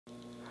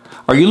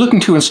Are you looking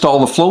to install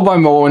the FLO by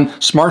Moen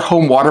smart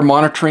home water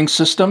monitoring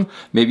system?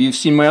 Maybe you've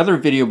seen my other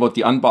video about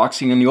the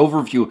unboxing and the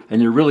overview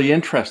and you're really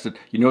interested.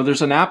 You know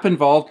there's an app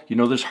involved, you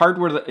know there's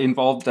hardware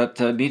involved that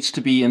needs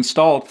to be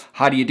installed.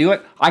 How do you do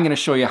it? I'm going to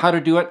show you how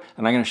to do it,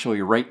 and I'm going to show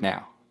you right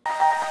now.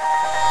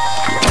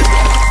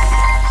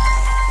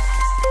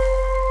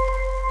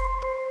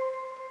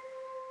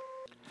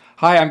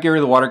 Hi, I'm Gary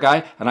the Water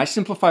Guy, and I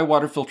simplify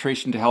water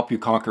filtration to help you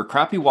conquer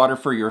crappy water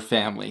for your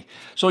family.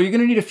 So you're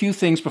going to need a few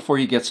things before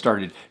you get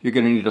started. You're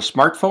going to need a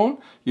smartphone,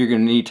 you're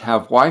going to need to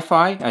have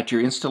Wi-Fi at your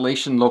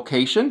installation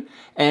location,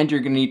 and you're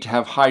going to need to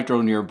have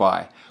hydro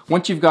nearby.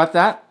 Once you've got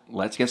that,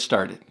 let's get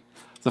started.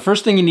 The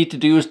first thing you need to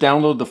do is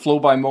download the FLO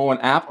by Moen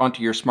app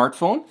onto your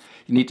smartphone.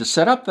 You need to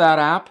set up that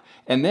app,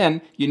 and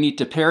then you need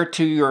to pair it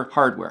to your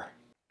hardware.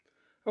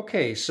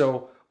 Okay,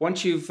 so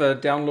once you've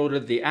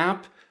downloaded the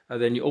app,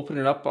 then you open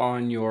it up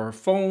on your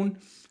phone,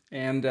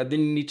 and then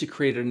you need to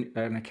create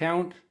an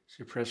account. So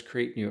you press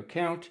create new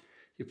account.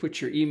 You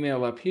put your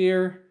email up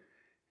here,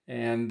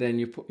 and then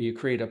you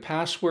create a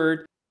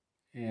password,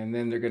 and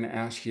then they're going to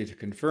ask you to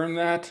confirm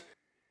that.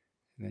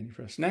 And then you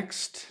press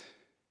next,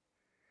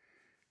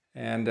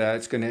 and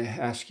it's going to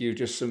ask you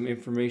just some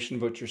information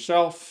about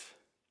yourself.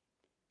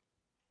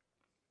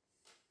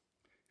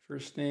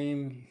 First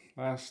name,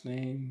 last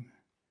name.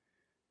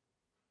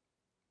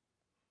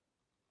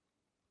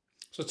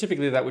 So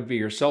typically that would be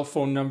your cell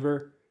phone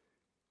number.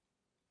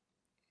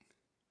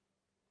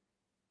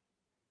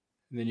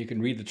 And then you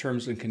can read the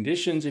terms and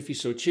conditions if you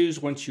so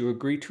choose. Once you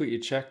agree to it, you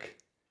check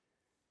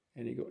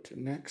and you go to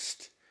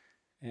next.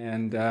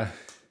 And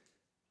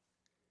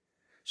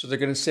so they're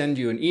going to send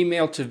you an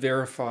email to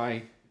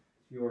verify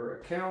your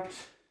account.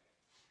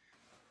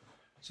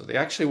 So they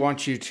actually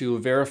want you to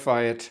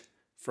verify it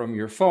from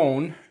your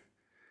phone.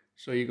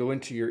 So you go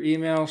into your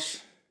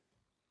emails.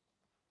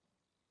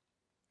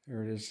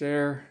 There it is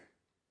there.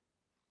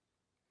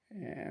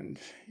 And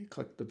you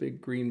click the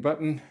big green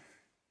button,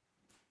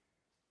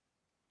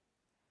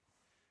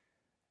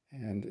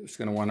 and it's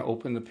going to want to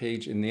open the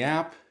page in the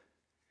app,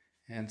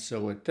 and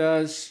so it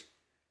does.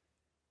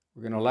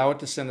 We're going to allow it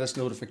to send us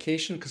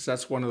notification because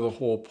that's one of the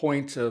whole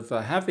point of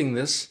having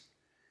this,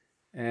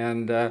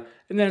 and then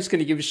it's going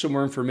to give you some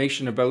more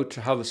information about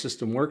how the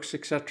system works,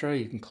 etc.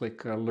 You can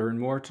click learn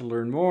more to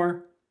learn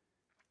more,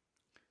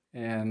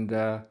 and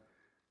they're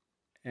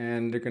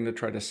going to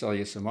try to sell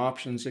you some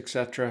options,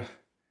 etc.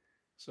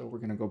 So we're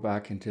going to go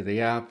back into the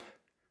app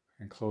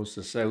and close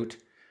this out.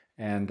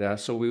 And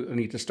so we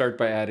need to start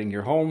by adding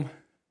your home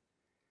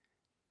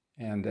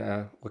and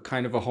what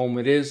kind of a home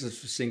it is.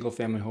 It's a single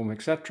family home,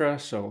 etc.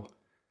 So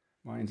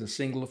mine's a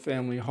single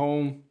family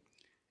home.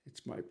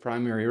 It's my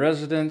primary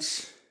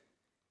residence.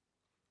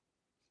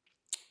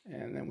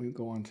 And then we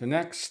go on to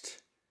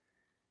next.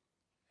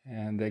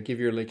 And give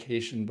your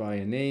location by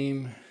a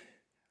name.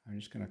 I'm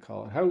just going to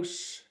call it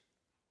house.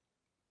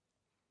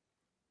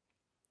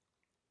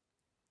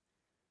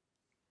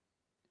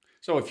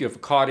 So if you have a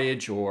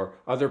cottage or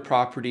other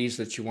properties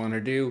that you want to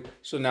do,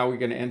 so now we're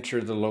going to enter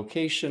the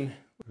location.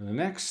 Go to the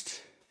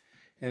next,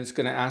 and it's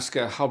going to ask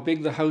how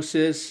big the house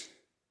is,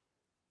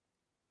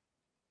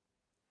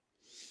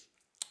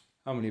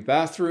 how many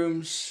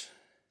bathrooms,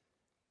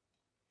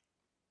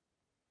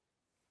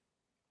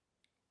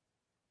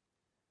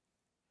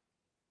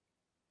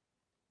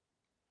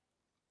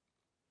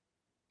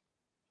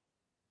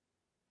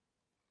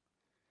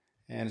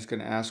 and it's going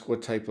to ask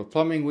what type of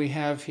plumbing we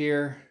have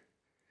here.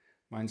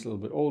 Mine's a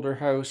little bit older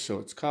house, so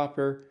it's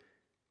copper.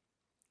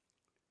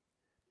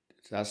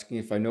 It's asking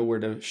if I know where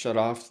to shut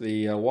off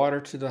the water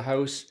to the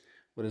house.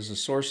 What is the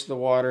source of the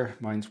water?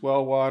 Mine's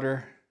well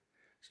water.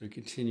 So we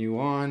continue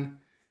on,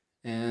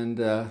 and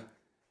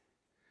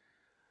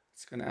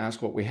it's going to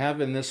ask what we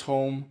have in this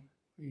home.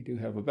 We do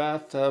have a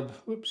bathtub.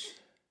 Oops.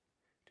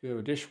 Do have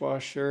a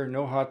dishwasher,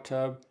 no hot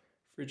tub,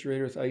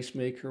 refrigerator with ice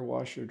maker,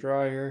 washer,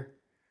 dryer,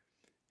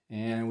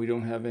 and we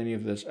don't have any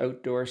of this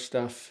outdoor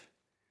stuff.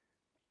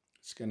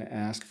 It's going to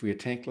ask if we have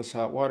tankless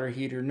hot water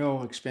heater.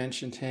 No.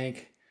 Expansion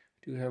tank.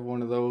 We do have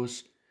one of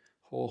those.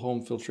 Whole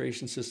home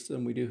filtration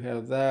system. We do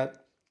have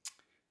that.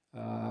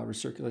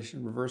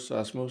 Recirculation, reverse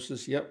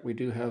osmosis. Yep, we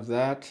do have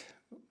that.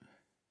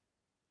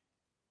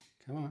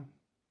 Come on.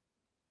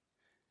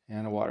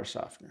 And a water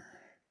softener.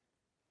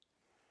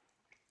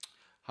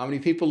 How many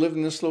people live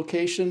in this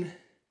location?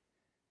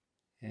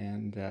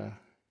 And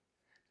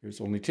there's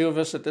only 2 of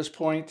us at this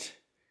point.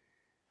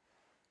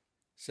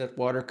 Set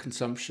water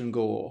consumption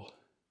goal.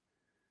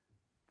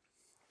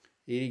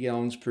 80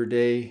 gallons per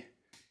day,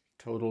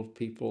 total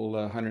people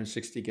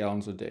 160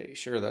 gallons a day.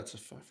 Sure, that's a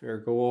fair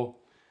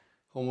goal.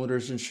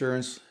 Homeowners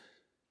insurance.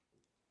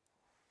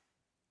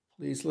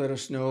 Please let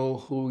us know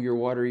who your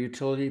water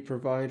utility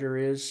provider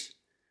is.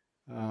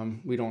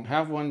 We don't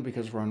have one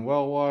because we're on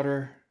well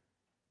water.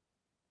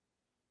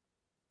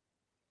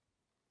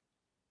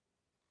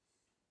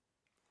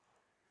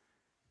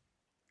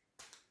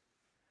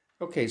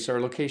 Okay, so our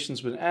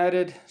location's been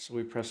added, so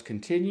we press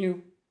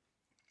continue.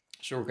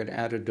 So we're going to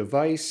add a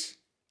device.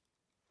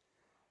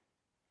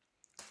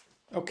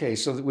 Okay,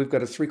 so we've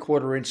got a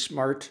 3/4 inch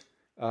smart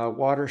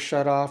water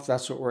shutoff,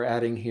 that's what we're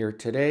adding here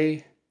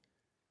today.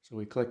 So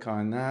we click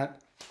on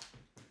that.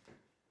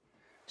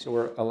 So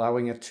we're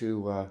allowing it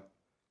to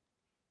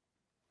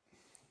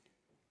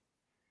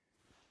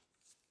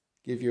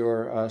give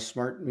your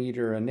smart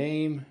meter a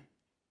name.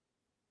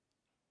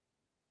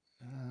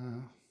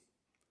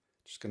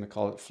 Just going to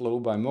call it FLO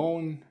by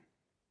Moen.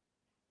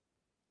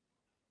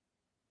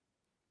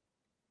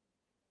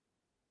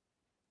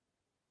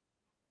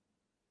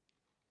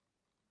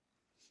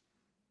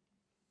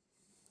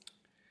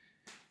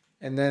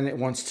 And then it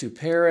wants to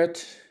pair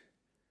it.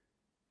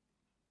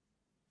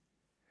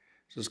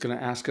 So it's going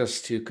to ask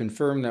us to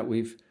confirm that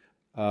we've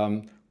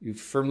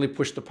firmly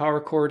pushed the power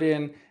cord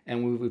in,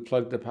 and we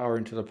plugged the power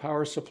into the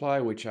power supply,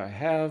 which I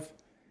have,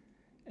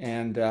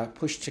 and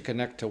push to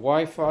connect to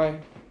Wi-Fi.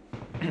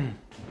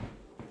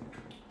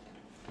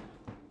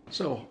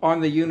 So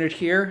on the unit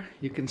here,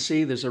 you can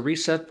see there's a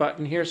reset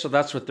button here, so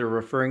that's what they're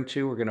referring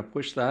to. We're going to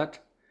push that.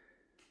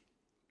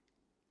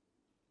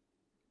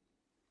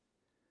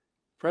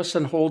 Press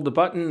and hold the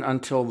button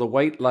until the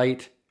white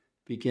light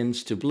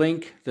begins to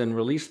blink, then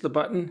release the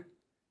button.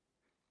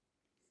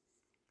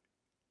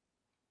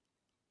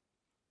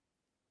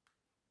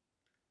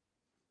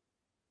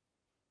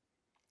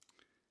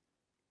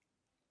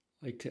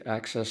 Like to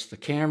access the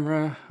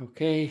camera,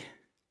 okay.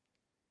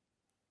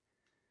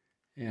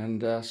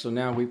 And so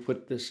now we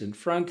put this in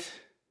front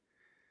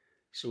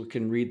so we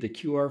can read the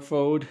QR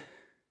code.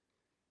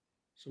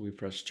 So we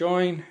press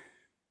join.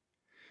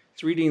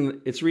 It's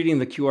reading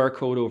the QR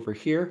code over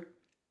here.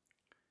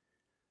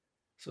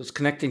 So it's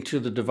connecting to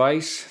the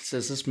device. It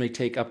says this may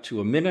take up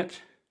to a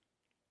minute.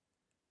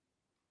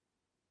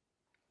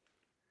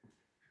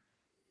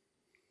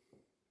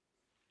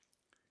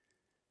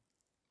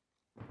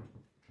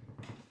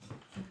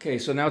 Okay,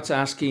 so now it's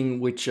asking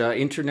which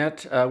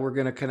internet we're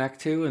going to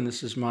connect to, and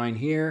this is mine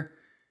here.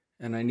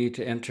 And I need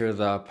to enter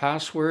the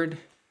password.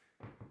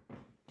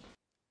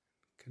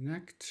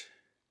 Connect.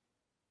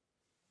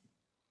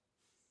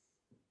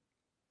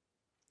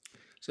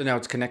 So now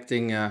it's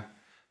connecting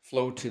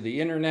FLO to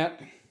the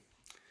internet.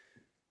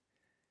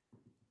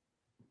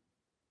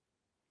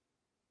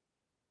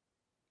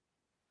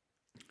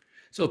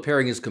 So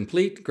pairing is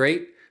complete,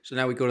 great. So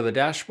now we go to the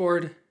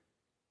dashboard.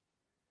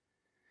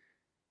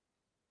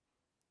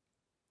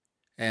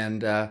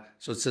 And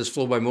so it says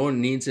FLO by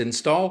Moen needs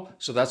install,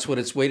 so that's what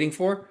it's waiting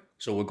for.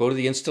 So we'll go to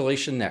the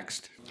installation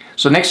next.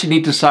 So next you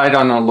need to decide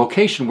on a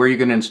location where you're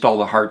going to install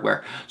the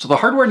hardware. So the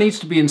hardware needs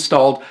to be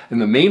installed in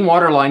the main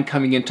water line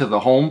coming into the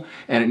home,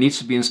 and it needs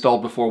to be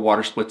installed before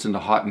water splits into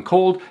hot and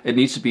cold. It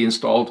needs to be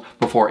installed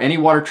before any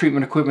water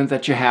treatment equipment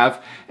that you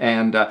have,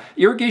 and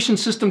irrigation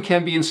system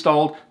can be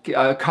installed,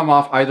 come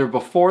off either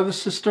before the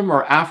system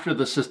or after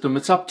the system.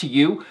 It's up to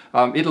you.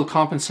 It'll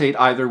compensate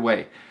either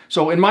way.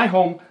 So in my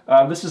home,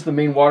 this is the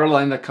main water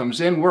line that comes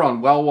in. We're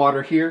on well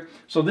water here.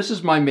 So this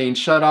is my main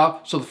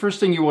shutoff. So the first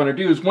thing you want to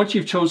do is, once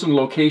you've chosen a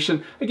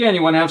location, again,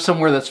 you want to have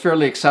somewhere that's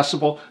fairly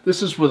accessible.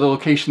 This is with the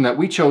location that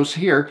we chose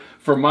here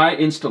for my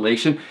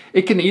installation.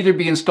 It can either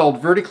be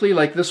installed vertically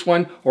like this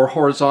one or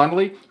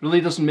horizontally. It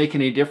really doesn't make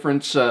any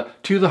difference to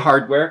the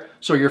hardware.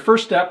 So your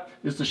first step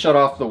is to shut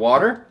off the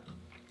water.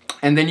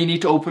 And then you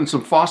need to open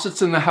some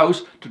faucets in the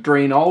house to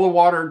drain all the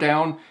water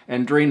down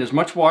and drain as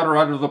much water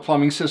out of the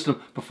plumbing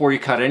system before you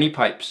cut any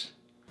pipes.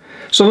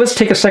 So let's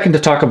take a second to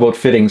talk about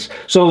fittings.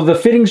 So the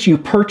fittings you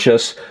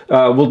purchase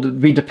will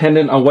be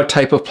dependent on what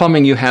type of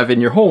plumbing you have in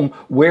your home,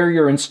 where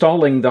you're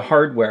installing the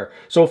hardware.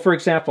 So for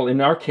example,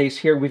 in our case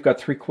here, we've got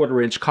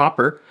 3/4 inch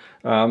copper.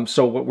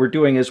 So what we're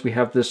doing is we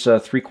have this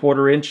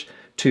 3/4 inch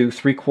to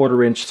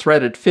 3/4 inch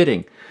threaded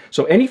fitting.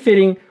 So any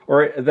fitting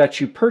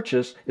that you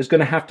purchase is going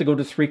to have to go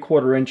to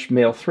 3/4 inch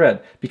male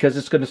thread, because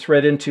it's going to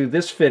thread into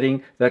this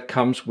fitting that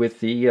comes with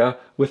the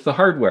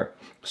hardware.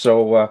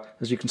 So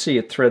as you can see,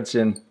 it threads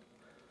in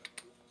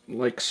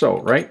like so,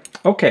 right?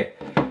 Okay.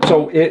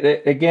 So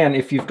again,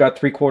 if you've got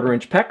 3/4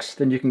 inch PEX,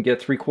 then you can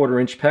get 3/4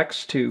 inch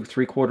PEX to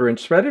 3/4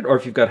 inch threaded, or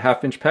if you've got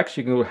 1/2 inch PEX,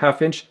 you can go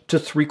 1/2 inch to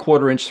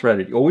 3/4 inch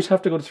threaded. You always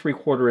have to go to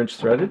 3/4 inch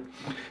threaded.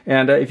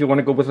 And if you want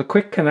to go with a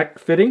quick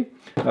connect fitting,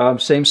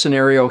 same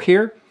scenario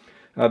here.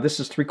 This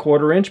is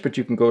 3/4 inch, but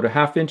you can go to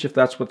 1/2 inch if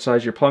that's what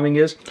size your plumbing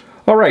is.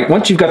 All right,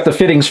 once you've got the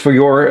fittings for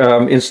your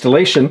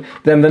installation,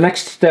 then the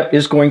next step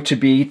is going to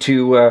be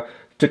to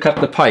cut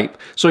the pipe.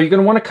 So you're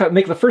going to want to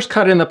make the first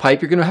cut in the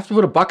pipe. You're going to have to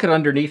put a bucket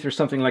underneath or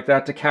something like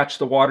that to catch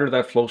the water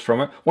that flows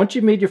from it. Once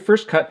you've made your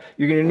first cut,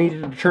 you're going to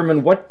need to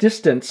determine what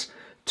distance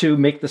to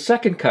make the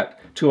second cut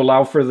to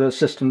allow for the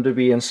system to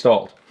be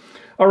installed.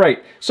 All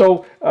right,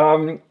 so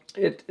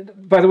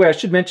by the way, I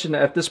should mention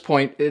at this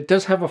point, it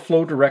does have a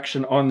flow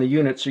direction on the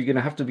unit, so you're going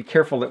to have to be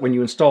careful that when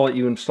you install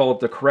it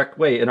the correct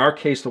way. In our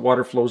case, the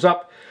water flows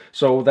up,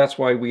 so that's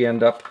why we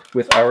end up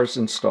with ours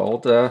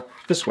installed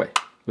this way,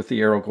 with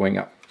the arrow going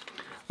up.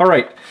 All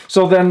right,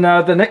 so then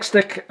the next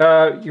stick,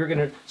 the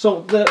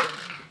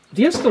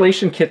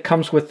installation kit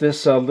comes with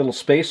this little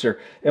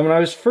spacer, and when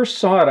I first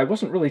saw it, I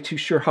wasn't really too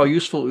sure how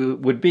useful it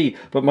would be,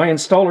 but my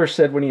installer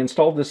said when he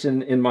installed this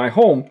in my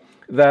home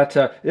that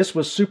this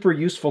was super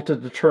useful to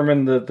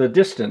determine the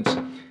distance.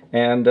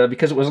 And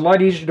because it was a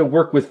lot easier to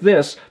work with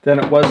this than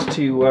it was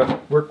to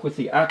work with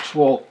the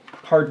actual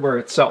hardware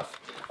itself.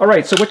 All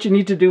right, so what you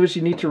need to do is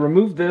you need to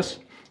remove this,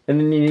 and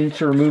then you need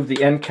to remove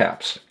the end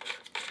caps.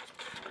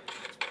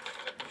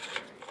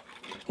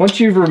 Once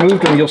you've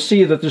removed them, you'll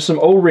see that there's some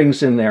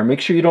O-rings in there.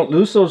 Make sure you don't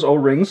lose those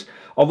O-rings,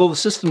 although the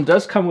system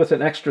does come with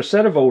an extra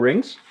set of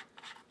O-rings.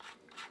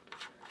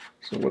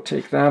 So we'll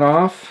take that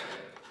off.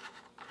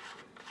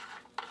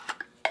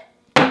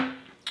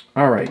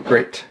 All right,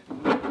 great.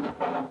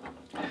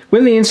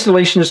 When the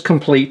installation is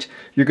complete,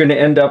 you're going to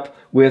end up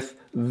with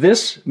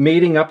this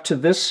mating up to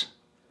this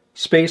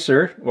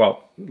spacer.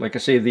 Well, like I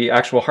say, the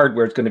actual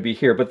hardware is going to be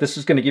here, but this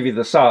is going to give you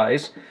the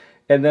size.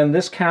 And then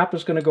this cap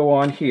is going to go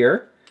on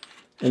here,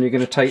 and you're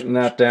going to tighten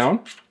that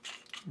down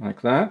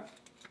like that.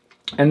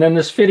 And then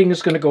this fitting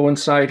is going to go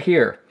inside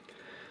here.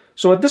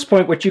 So at this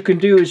point, what you can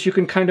do is you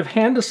can kind of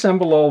hand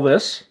assemble all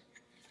this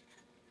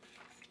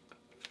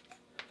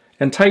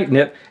and tighten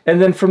it, and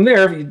then from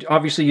there,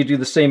 obviously you do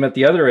the same at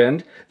the other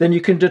end, then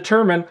you can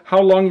determine how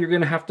long you're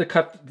going to have to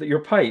cut your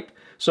pipe.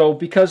 So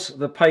because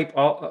the pipe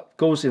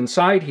goes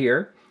inside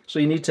here, so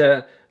you need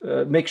to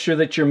make sure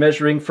that you're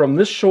measuring from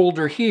this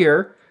shoulder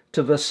here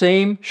to the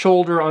same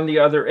shoulder on the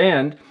other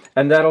end,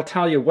 and that'll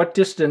tell you what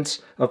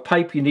distance of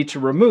pipe you need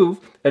to remove,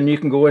 and you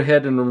can go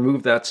ahead and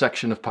remove that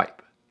section of pipe.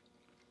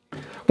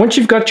 Once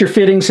you've got your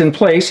fittings in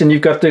place and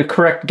you've got the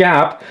correct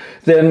gap,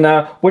 then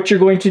what you're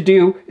going to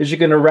do is you're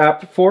going to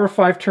wrap 4 or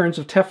 5 turns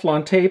of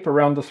Teflon tape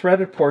around the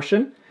threaded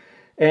portion,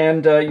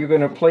 and you're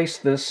going to place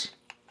this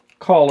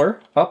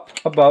collar up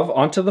above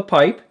onto the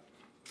pipe,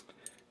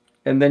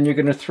 and then you're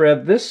going to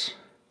thread this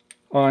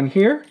on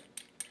here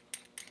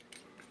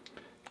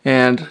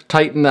and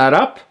tighten that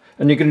up,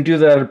 and you're going to do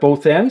that at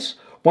both ends.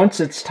 Once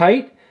it's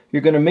tight,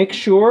 you're going to make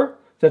sure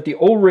that the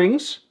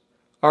O-rings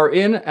are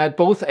in at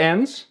both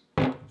ends,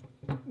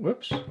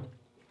 whoops,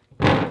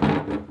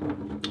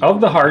 of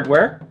the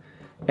hardware,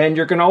 and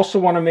you're going to also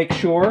want to make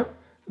sure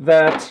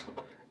that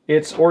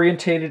it's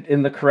orientated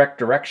in the correct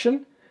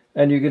direction,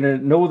 and you're going to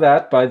know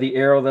that by the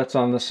arrow that's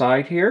on the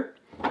side here.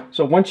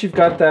 So once you've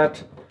got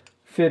that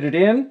fitted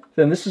in,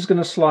 then this is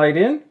going to slide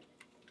in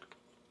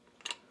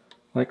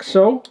like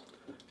so.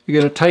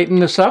 You're going to tighten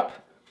this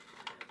up,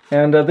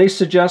 and they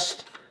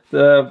suggest,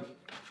 the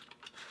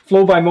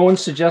FLO by Moen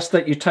suggests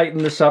that you tighten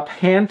this up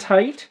hand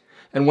tight.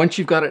 And once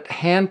you've got it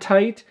hand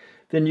tight,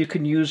 then you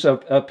can use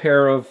a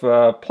pair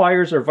of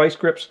pliers or vice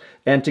grips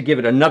and to give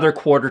it another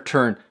quarter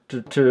turn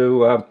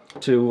to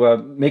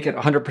make it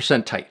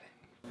 100% tight.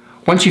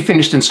 Once you've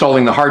finished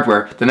installing the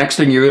hardware, the next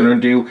thing you're going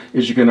to do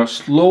is you're going to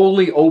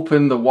slowly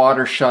open the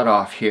water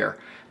shutoff here.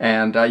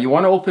 And you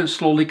want to open it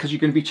slowly because you're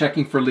going to be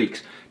checking for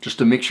leaks, just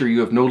to make sure you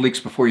have no leaks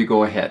before you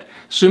go ahead.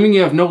 Assuming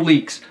you have no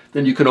leaks,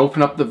 then you can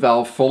open up the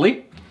valve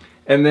fully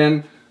and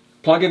then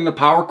plug in the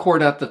power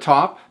cord at the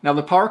top. Now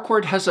the power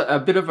cord has a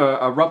bit of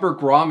a rubber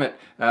grommet.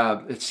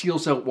 It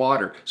seals out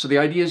water. So the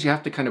idea is you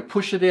have to kind of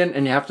push it in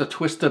and you have to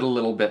twist it a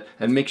little bit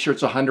and make sure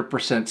it's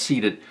 100%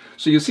 seated.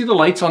 So you'll see the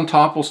lights on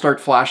top will start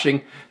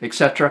flashing,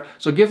 etc.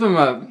 So give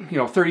them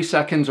 30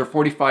 seconds or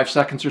 45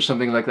 seconds or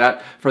something like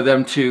that for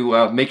them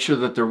to make sure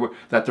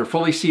that they're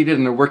fully seated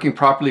and they're working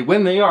properly.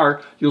 When they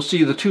are, you'll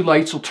see the 2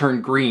 lights will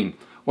turn green.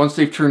 Once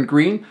they've turned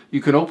green,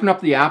 you can open up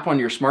the app on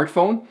your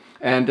smartphone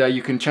and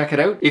you can check it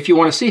out. If you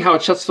want to see how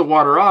it shuts the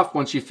water off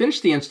once you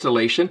finish the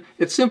installation,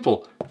 it's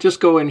simple. Just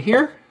go in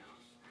here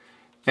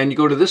and you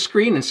go to this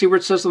screen and see where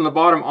it says on the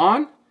bottom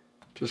on.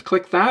 Just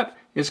click that.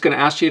 It's going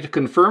to ask you to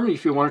confirm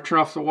if you want to turn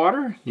off the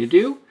water. You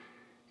do.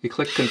 You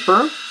click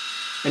confirm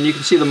and you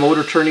can see the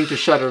motor turning to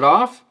shut it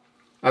off.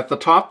 At the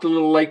top, the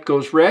little light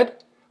goes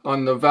red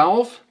on the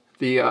valve.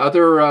 The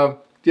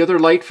other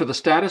light for the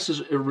status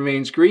it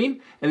remains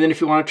green. And then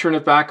if you want to turn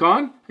it back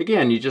on,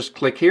 again, you just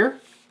click here.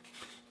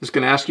 It's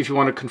going to ask you if you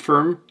want to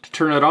confirm to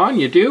turn it on.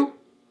 You do.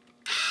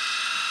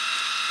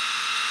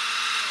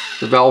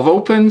 The valve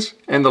opens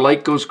and the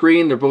light goes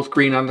green. They're both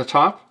green on the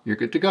top. You're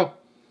good to go.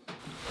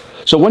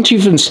 So once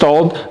you've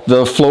installed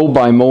the FLO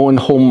by Moen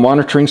home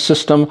monitoring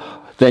system,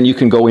 then you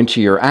can go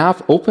into your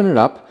app, open it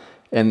up,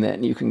 and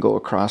then you can go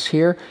across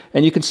here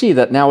and you can see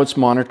that now it's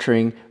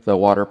monitoring the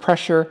water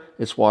pressure,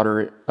 it's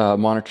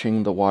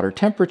monitoring the water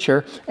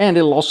temperature, and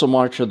it'll also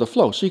monitor the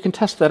flow. So you can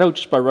test that out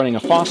just by running a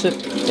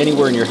faucet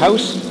anywhere in your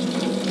house,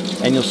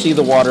 and you'll see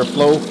the water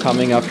flow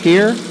coming up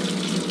here,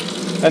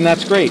 and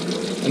that's great.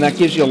 And that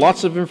gives you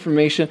lots of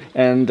information,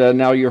 and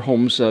now your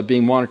home's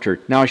being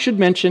monitored. Now I should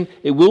mention,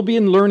 it will be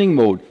in learning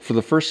mode for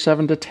the first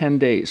 7 to 10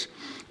 days.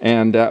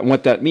 And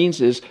what that means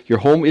is your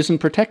home isn't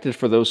protected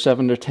for those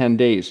 7 to 10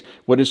 days.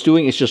 What it's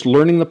doing is just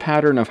learning the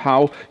pattern of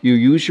how you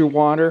use your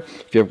water.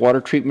 If you have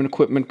water treatment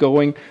equipment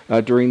going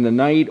during the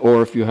night,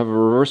 or if you have a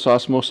reverse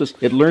osmosis,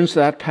 it learns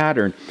that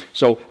pattern.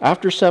 So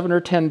after 7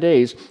 or 10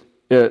 days,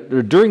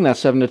 during that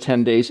 7 to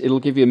 10 days,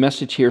 it'll give you a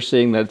message here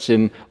saying that it's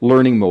in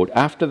learning mode.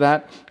 After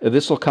that,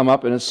 this will come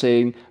up and it's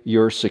saying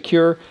you're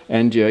secure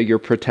and you're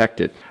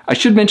protected. I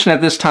should mention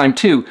at this time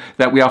too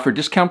that we offer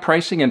discount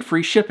pricing and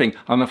free shipping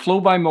on the FLO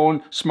by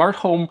Moen smart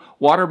home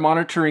water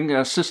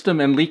monitoring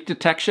system and leak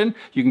detection.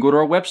 You can go to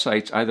our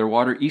websites, either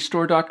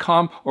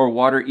waterestore.com or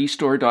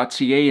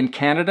waterestore.ca in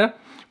Canada.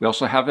 We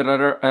also have it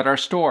at our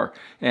store.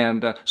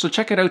 And so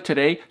check it out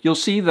today. You'll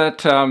see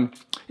that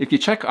if you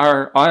check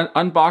our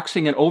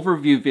unboxing and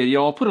overview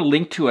video, I'll put a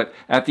link to it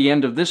at the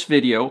end of this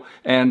video,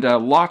 and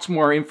lots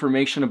more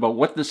information about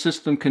what the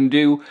system can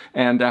do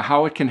and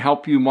how it can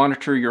help you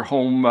monitor your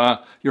home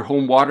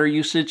water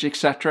usage,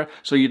 etc.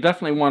 So you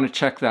definitely want to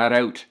check that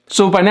out.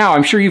 So by now,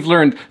 I'm sure you've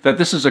learned that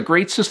this is a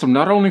great system,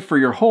 not only for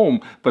your home,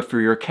 but for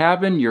your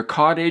cabin, your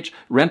cottage,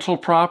 rental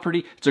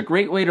property. It's a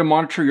great way to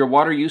monitor your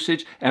water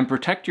usage and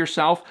protect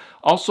yourself.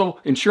 Also,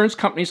 insurance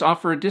companies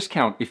offer a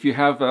discount if you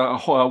have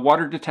a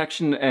water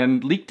detection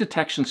and leak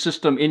detection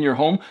system in your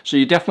home, so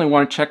you definitely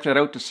want to check that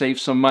out to save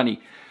some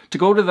money. To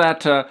go to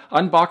that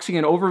unboxing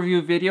and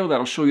overview video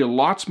that'll show you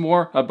lots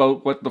more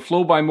about what the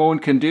FLO by Moen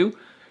can do,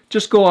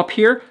 just go up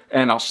here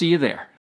and I'll see you there.